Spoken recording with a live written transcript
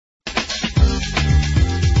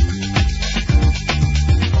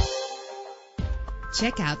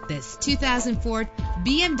Check out this 2004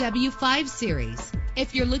 BMW 5 Series.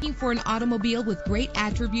 If you're looking for an automobile with great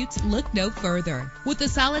attributes, look no further. With a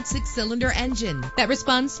solid 6-cylinder engine that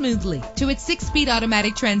responds smoothly to its 6-speed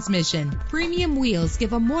automatic transmission, premium wheels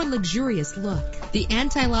give a more luxurious look. The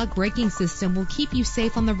anti-lock braking system will keep you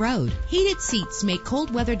safe on the road. Heated seats make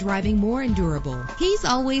cold weather driving more endurable. He's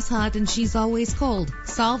always hot and she's always cold.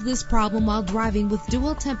 Solve this problem while driving with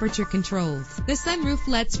dual temperature controls. The sunroof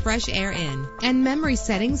lets fresh air in, and memory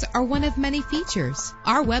settings are one of many features.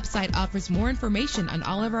 Our website offers more information on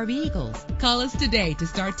all of our vehicles. Call us today to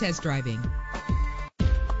start test driving.